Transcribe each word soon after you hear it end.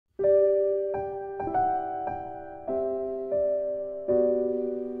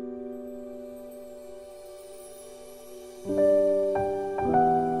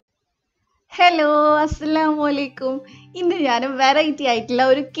അസ്സലാമലൈക്കും. ഇന്ന് ഞാൻ വെറൈറ്റി ആയിട്ടുള്ള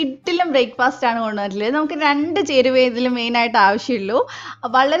ഒരു കിഡിലും ബ്രേക്ക്ഫാസ്റ്റ് ആണ് കൊണ്ടുവന്നിട്ടുള്ളത്. നമുക്ക് 2 ചേരുവ ഇതിൽ മെയിനായിട്ട് ആവശ്യമുള്ളൂ.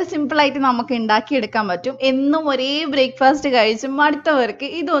 വളരെ സിമ്പിളായിട്ട് നമുക്ക് ഉണ്ടാക്കിയെടുക്കാൻ പറ്റും. എന്നും ഒരേ ബ്രേക്ക്ഫാസ്റ്റ് കഴിച്ച് മടുത്തവർക്ക്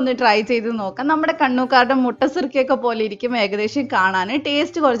ഇതൊന്ന് ട്രൈ ചെയ്ത് നോക്കാം. നമ്മുടെ കണ്ണൂക്കാരുടെ മുട്ടസിർക്കയൊക്കെ പോലെ ഇരിക്കും ഏകദേശം കാണാൻ.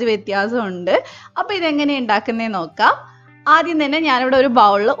 ടേസ്റ്റ് കുറച്ച് വ്യത്യാസമുണ്ട്. അപ്പോൾ ഇതെങ്ങനെ ഉണ്ടാക്കുന്നതെന്ന് നോക്കാം. ആദ്യം തന്നെ ഞാനിവിടെ ഒരു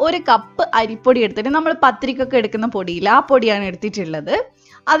ബൗളിൽ 1 കപ്പ് അരിപ്പൊടി എടുത്തിട്ട് നമ്മൾ പത്തിരിക്കൊക്കെ എടുക്കുന്ന പൊടിയില്ല, ആ പൊടിയാണ് എടുത്തിട്ടുള്ളത്.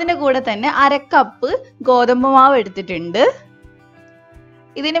 അതിൻ്റെ കൂടെ തന്നെ 1/2 കപ്പ് ഗോതമ്പ് മാവ് എടുത്തിട്ടുണ്ട്.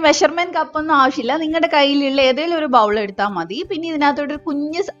 ഇതിന് മെഷർമെന്റ് കപ്പൊന്നും ആവശ്യമില്ല, നിങ്ങളുടെ കയ്യിലുള്ള ഏതെങ്കിലും ഒരു ബൗൾ എടുത്താൽ മതി. പിന്നെ ഇതിനകത്തോട്ട്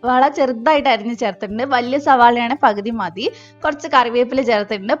കുഞ്ഞ് സവാള ചെറുതായിട്ട് അരിഞ്ഞ് ചേർത്തിട്ടുണ്ട്. വലിയ സവാളയാണ് പകുതി മതി. കുറച്ച് കറിവേപ്പില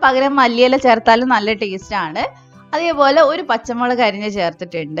ചേർത്തിട്ടുണ്ട്, പകരം മല്ലിയില ചേർത്താലും നല്ല ടേസ്റ്റ് ആണ്. അതേപോലെ ഒരു പച്ചമുളക് അരിഞ്ഞ്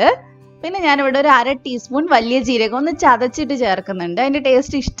ചേർത്തിട്ടുണ്ട്. പിന്നെ ഞാനിവിടെ ഒരു 1/2 ടീസ്പൂൺ വലിയ ജീരകം ഒന്ന് ചതച്ചിട്ട് ചേർക്കുന്നുണ്ട്. അതിൻ്റെ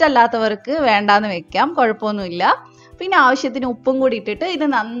ടേസ്റ്റ് ഇഷ്ടമല്ലാത്തവർക്ക് വേണ്ടാന്ന് വെക്കാം, കുഴപ്പമൊന്നുമില്ല. പിന്നെ ആവശ്യത്തിന് ഉപ്പും കൂടി ഇട്ടിട്ട് ഇത്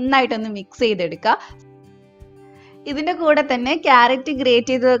നന്നായിട്ടൊന്ന് മിക്സ് ചെയ്തെടുക്കുക. ഇതിൻ്റെ കൂടെ തന്നെ ക്യാരറ്റ്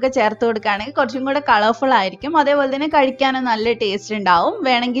ഗ്രേറ്റ് ചെയ്തതൊക്കെ ചേർത്ത് കൊടുക്കുകയാണെങ്കിൽ കുറച്ചും കൂടെ കളർഫുൾ ആയിരിക്കും. അതേപോലെ തന്നെ കഴിക്കാനും നല്ല ടേസ്റ്റ് ഉണ്ടാവും.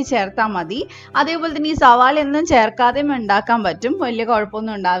 വേണമെങ്കിൽ ചേർത്താൽ മതി. അതേപോലെ തന്നെ ഈ സവാള ഒന്നും ചേർക്കാതെയും ഉണ്ടാക്കാൻ പറ്റും, വലിയ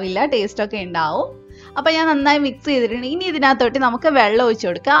കുഴപ്പമൊന്നും ഉണ്ടാവില്ല, ടേസ്റ്റൊക്കെ ഉണ്ടാവും. അപ്പോൾ ഞാൻ നന്നായി മിക്സ് ചെയ്തിട്ടുണ്ട്. ഇനി ഇതിനകത്തോട്ട് നമുക്ക് വെള്ളം ഒഴിച്ചു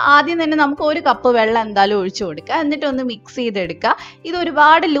കൊടുക്കുക. ആദ്യം തന്നെ നമുക്ക് 1 കപ്പ് വെള്ളം എന്തായാലും ഒഴിച്ചു കൊടുക്കുക. എന്നിട്ട് ഒന്ന് മിക്സ് ചെയ്തെടുക്കുക. ഇത്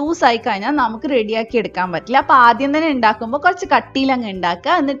ഒരുപാട് ലൂസ് ആയി കഴിഞ്ഞാൽ നമുക്ക് റെഡിയാക്കി എടുക്കാൻ പറ്റില്ല. അപ്പോൾ ആദ്യം തന്നെ ഉണ്ടാക്കുമ്പോൾ കുറച്ച് കട്ടിയിലങ്ങ്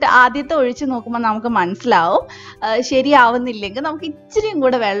ഉണ്ടാക്കുക. എന്നിട്ട് ആദ്യത്തെ ഒഴിച്ച് നോക്കുമ്പോൾ നമുക്ക് മനസ്സിലാവും ശരിയാവുന്നില്ലെങ്കിൽ നമുക്ക് ഇച്ചിരിയും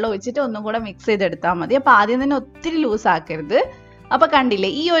കൂടെ വെള്ളം ഒഴിച്ചിട്ട് ഒന്നും കൂടെ മിക്സ് ചെയ്തെടുത്താൽ മതി. അപ്പോൾ ആദ്യം തന്നെ ഒത്തിരി ലൂസ് ആക്കരുത്. അപ്പൊ കണ്ടില്ലേ,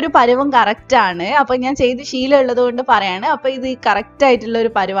 ഈ ഒരു പരുവം കറക്റ്റ് ആണ്. അപ്പൊ ഞാൻ ചെയ്ത് ശീലമുള്ളത് കൊണ്ട് പറയാണ്. അപ്പൊ ഇത് കറക്റ്റ് ആയിട്ടുള്ള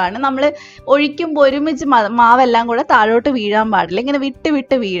ഒരു പരുവാണ്. നമ്മൾ ഒഴിക്കുമ്പോൾ ഒരുമിച്ച് മാവെല്ലാം കൂടെ താഴോട്ട് വീഴാൻ പാടില്ല, ഇങ്ങനെ വിട്ട്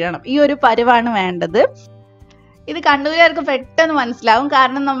വിട്ട് വീഴണം. ഈ ഒരു പരുവാണ് വേണ്ടത്. ഇത് കണ്ണൂരുകാർക്ക് പെട്ടെന്ന് മനസ്സിലാവും,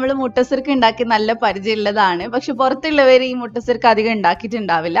 കാരണം നമ്മൾ മുട്ടസിർക്ക് ഉണ്ടാക്കി നല്ല പരിചയമുള്ളതാണ്. പക്ഷെ പുറത്തുള്ളവർ ഈ മുട്ടസിർക്ക് അധികം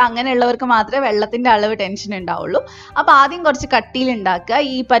ഉണ്ടാക്കിയിട്ടുണ്ടാവില്ല. അങ്ങനെയുള്ളവർക്ക് മാത്രമേ വെള്ളത്തിന്റെ അളവ് ടെൻഷൻ ഉണ്ടാവുള്ളൂ. അപ്പൊ ആദ്യം കുറച്ച് കട്ടിയിൽ ഉണ്ടാക്കുക,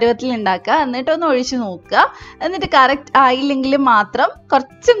 ഈ പരുവത്തിൽ ഉണ്ടാക്കുക, എന്നിട്ടൊന്ന് ഒഴിച്ചു നോക്കുക. എന്നിട്ട് കറക്റ്റ് ആയില്ലെങ്കിൽ മാത്രം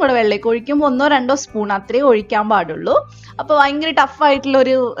കുറച്ചും കൂടെ വെള്ളമൊക്കെ ഒഴിക്കുമ്പോൾ 1-2 സ്പൂൺ അത്രയും ഒഴിക്കാൻ പാടുള്ളൂ. അപ്പോൾ ഭയങ്കര ടഫായിട്ടുള്ള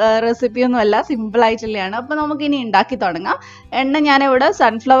ഒരു റെസിപ്പിയൊന്നും അല്ല, സിമ്പിൾ ആയിട്ടുള്ളതാണ്. അപ്പോൾ നമുക്കിനി ഉണ്ടാക്കി തുടങ്ങാം. എണ്ണ ഞാനിവിടെ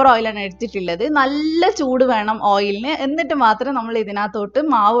സൺഫ്ലവർ ഓയിലാണ് എടുത്തിട്ടുള്ളത്. നല്ല ചൂട് വേണം ഓയിലിന്, എന്നിട്ട് മാത്രമേ നമ്മൾ ഇതിനകത്തോട്ട്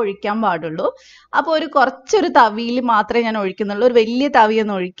മാവ് ഒഴിക്കാൻ പാടുള്ളൂ. അപ്പോൾ കുറച്ചൊരു തവിയിൽ മാത്രമേ ഞാൻ ഒഴിക്കുന്നുള്ളൂ, ഒരു വലിയ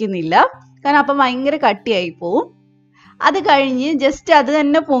തവിയൊന്നും ഒഴിക്കുന്നില്ല, കാരണം അപ്പം ഭയങ്കര കട്ടിയായി പോവും. അത് കഴിഞ്ഞ് ജസ്റ്റ് അത്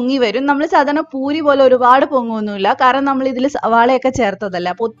തന്നെ പൊങ്ങി വരും. നമ്മൾ സാധാരണ പൂരി പോലെ ഒരുപാട് പൊങ്ങൊന്നുമില്ല, കാരണം നമ്മൾ ഇതിൽ സവാളയൊക്കെ ചേർത്തതല്ല.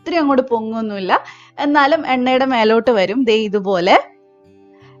 അപ്പോൾ ഒത്തിരി അങ്ങോട്ട് പൊങ്ങൊന്നുമില്ല, എന്നാലും എണ്ണയുടെ മേലോട്ട് വരും. ദേ ഇതുപോലെ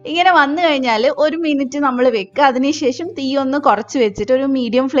ഇങ്ങനെ വന്നു കഴിഞ്ഞാൽ 1 മിനിറ്റ് നമ്മൾ വെക്കുക. അതിനുശേഷം തീ ഒന്ന് കുറച്ച് വെച്ചിട്ട് ഒരു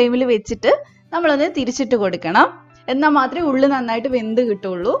മീഡിയം ഫ്ലെയിമിൽ വെച്ചിട്ട് നമ്മളൊന്ന് തിരിച്ചിട്ട് കൊടുക്കണം. എന്നാൽ മാത്രമേ ഉള്ളു നന്നായിട്ട് വെന്ത്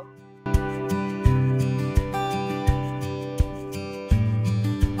കിട്ടുള്ളൂ.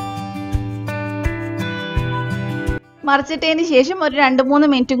 മറിച്ചിട്ടതിന് ശേഷം ഒരു 2-3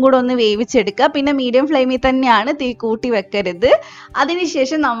 മിനിറ്റും കൂടെ ഒന്ന് വേവിച്ചെടുക്കുക. പിന്നെ മീഡിയം ഫ്ലെയിമിൽ തന്നെയാണ്, തീ കൂട്ടി വെക്കരുത്.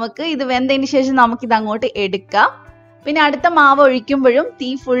 അതിനുശേഷം നമുക്ക് ഇത് വെന്തതിന് ശേഷം നമുക്കിത് അങ്ങോട്ട് എടുക്കാം. പിന്നെ അടുത്ത മാവ് ഒഴിക്കുമ്പോഴും തീ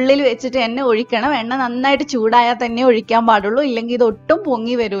ഫുള്ളിൽ വെച്ചിട്ട് തന്നെ ഒഴിക്കണം. എണ്ണ നന്നായിട്ട് ചൂടായാൽ തന്നെ ഒഴിക്കാൻ പാടുള്ളൂ, ഇല്ലെങ്കിൽ ഇത് ഒട്ടും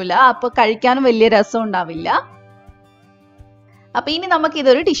പൊങ്ങി വരൂല. അപ്പോൾ കഴിക്കാനും വലിയ രസം ഉണ്ടാവില്ല. അപ്പൊ ഇനി നമുക്ക്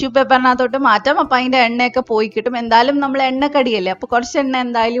ഇതൊരു ടിഷ്യൂ പേപ്പറിനകത്തോട്ട് മാറ്റാം. അപ്പൊ അതിന്റെ എണ്ണയൊക്കെ പോയി കിട്ടും. എന്തായാലും നമ്മൾ എണ്ണക്കടിയല്ലേ, അപ്പൊ കുറച്ച് എണ്ണ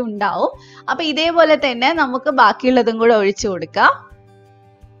എന്തായാലും ഉണ്ടാവും. അപ്പൊ ഇതേപോലെ തന്നെ നമുക്ക് ബാക്കിയുള്ളതും കൂടെ ഒഴിച്ചു കൊടുക്കാം.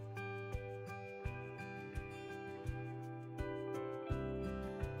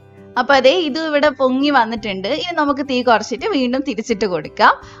 അപ്പൊ അതെ, ഇത് ഇവിടെ പൊങ്ങി വന്നിട്ടുണ്ട്. ഇനി നമുക്ക് തീ കുറച്ചിട്ട് വീണ്ടും തിരിച്ചിട്ട്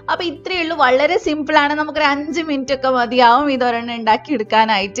കൊടുക്കാം. അപ്പൊ ഇത്രയേ ഉള്ളൂ, വളരെ സിമ്പിൾ ആണ്. നമുക്കൊരു 5 മിനിറ്റ് ഒക്കെ മതിയാവും ഇതൊരെണ്ണം ഉണ്ടാക്കി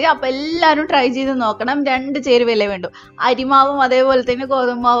എടുക്കാനായിട്ട്. അപ്പൊ എല്ലാവരും ട്രൈ ചെയ്ത് നോക്കണം. 2 ചേരുവല്ലേ വേണ്ടു. അരിമാവും അതേപോലെ തന്നെ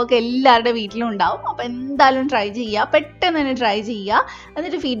ഗോതമ്പ് മാവും ഒക്കെ എല്ലാവരുടെ വീട്ടിലും ഉണ്ടാവും. അപ്പൊ എന്തായാലും ട്രൈ ചെയ്യുക, പെട്ടെന്ന് തന്നെ ട്രൈ ചെയ്യുക,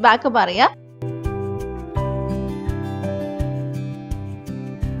 എന്നിട്ട് ഫീഡ്ബാക്ക് പറയാ.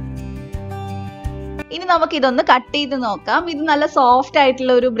 ഇനി നമുക്ക് ഇതൊന്ന് കട്ട് ചെയ്ത് നോക്കാം. ഇത് നല്ല സോഫ്റ്റ്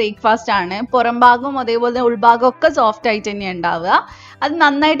ആയിട്ടുള്ള ഒരു ബ്രേക്ക്ഫാസ്റ്റ് ആണ്. പുറം ഭാഗവും അതേപോലെ ഉൾഭാഗം ഒക്കെ സോഫ്റ്റ് ആയിട്ട് തന്നെ ഉണ്ടാവുക. അത്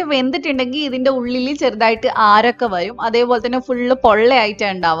നന്നായിട്ട് വെന്തിട്ടുണ്ടെങ്കിൽ ഇതിന്റെ ഉള്ളിൽ ചെറുതായിട്ട് ആരൊക്കെ വരും. അതേപോലെ തന്നെ ഫുള്ള്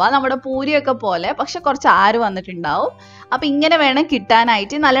പൊള്ളയായിട്ടാണ് ഉണ്ടാവുക, നമ്മുടെ പൂരിയൊക്കെ പോലെ, പക്ഷെ കുറച്ച് ആര് വന്നിട്ടുണ്ടാവും. അപ്പൊ ഇങ്ങനെ വേണം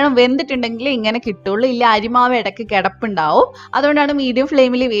കിട്ടാനായിട്ട്. നല്ലോണം വെന്തിട്ടുണ്ടെങ്കിൽ ഇങ്ങനെ കിട്ടുള്ളൂ, ഇല്ല അരിമാവ് ഇടയ്ക്ക് കിടപ്പുണ്ടാവും. അതുകൊണ്ടാണ് മീഡിയം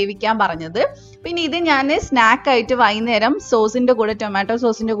ഫ്ലെയിമിൽ വേവിക്കാൻ പറഞ്ഞത്. പിന്നെ ഇത് ഞാൻ സ്നാക്കായിട്ട് വൈകുന്നേരം സോസിന്റെ കൂടെ, ടൊമാറ്റോ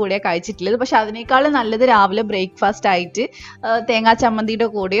സോസിന്റെ കൂടെ കഴിച്ചിട്ടുള്ളത്. പക്ഷെ അതിനേക്കാളും നല്ലത് രാവിലെ ബ്രേക്ക്ഫാസ്റ്റ് ആയിട്ട് തേങ്ങാ ചമ്മന്തിയുടെ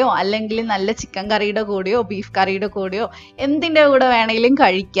കൂടെയോ അല്ലെങ്കിൽ നല്ല ചിക്കൻ കറിയുടെ കൂടെയോ ബീഫ് കറിയുടെ കൂടെയോ എന്തിൻ്റെ കൂടെ വേണമെങ്കിലും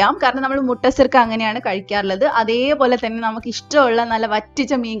കഴിക്കാം. കാരണം നമ്മൾ മുട്ടസിർക്ക് അങ്ങനെയാണ് കഴിക്കാറുള്ളത്. അതേപോലെ തന്നെ നമുക്ക് ഇഷ്ടമുള്ള നല്ല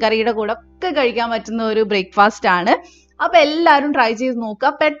വറ്റിച്ച മീൻ കറിയുടെ കൂടെ ഒക്കെ കഴിക്കാൻ പറ്റുന്ന ഒരു ബ്രേക്ക്ഫാസ്റ്റ് ആണ്. അപ്പോൾ എല്ലാവരും ട്രൈ ചെയ്ത് നോക്കുക,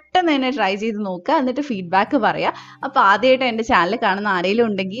 പെട്ടെന്ന് തന്നെ ട്രൈ ചെയ്ത് നോക്കുക, എന്നിട്ട് ഫീഡ്ബാക്ക് പറയുക. അപ്പോൾ ആദ്യമായിട്ട് എൻ്റെ ചാനൽ കാണുന്ന ആരെങ്കിലും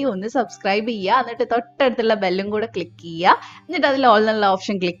ഉണ്ടെങ്കിൽ ഒന്ന് സബ്സ്ക്രൈബ് ചെയ്യുക, എന്നിട്ട് തൊട്ടടുത്തുള്ള ബെല്ലും കൂടെ ക്ലിക്ക് ചെയ്യുക, എന്നിട്ട് അതിൽ ഓൾ എന്നുള്ള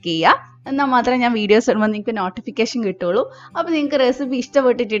ഓപ്ഷൻ ക്ലിക്ക് ചെയ്യുക. എന്നാൽ മാത്രമേ ഞാൻ വീഡിയോസ് ഇടുമ്പോൾ നിങ്ങൾക്ക് നോട്ടിഫിക്കേഷൻ കിട്ടുള്ളൂ. അപ്പോൾ നിങ്ങൾക്ക് റെസിപ്പി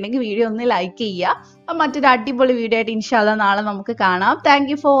ഇഷ്ടപ്പെട്ടിട്ടുണ്ടെങ്കിൽ വീഡിയോ ഒന്ന് ലൈക്ക് ചെയ്യുക. അപ്പോൾ മറ്റൊരു അടിപൊളി വീഡിയോ ആയിട്ട് ഇൻഷാ അല്ലാഹ് നാളെ നമുക്ക് കാണാം.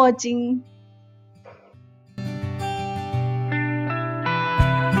 Thank you for watching.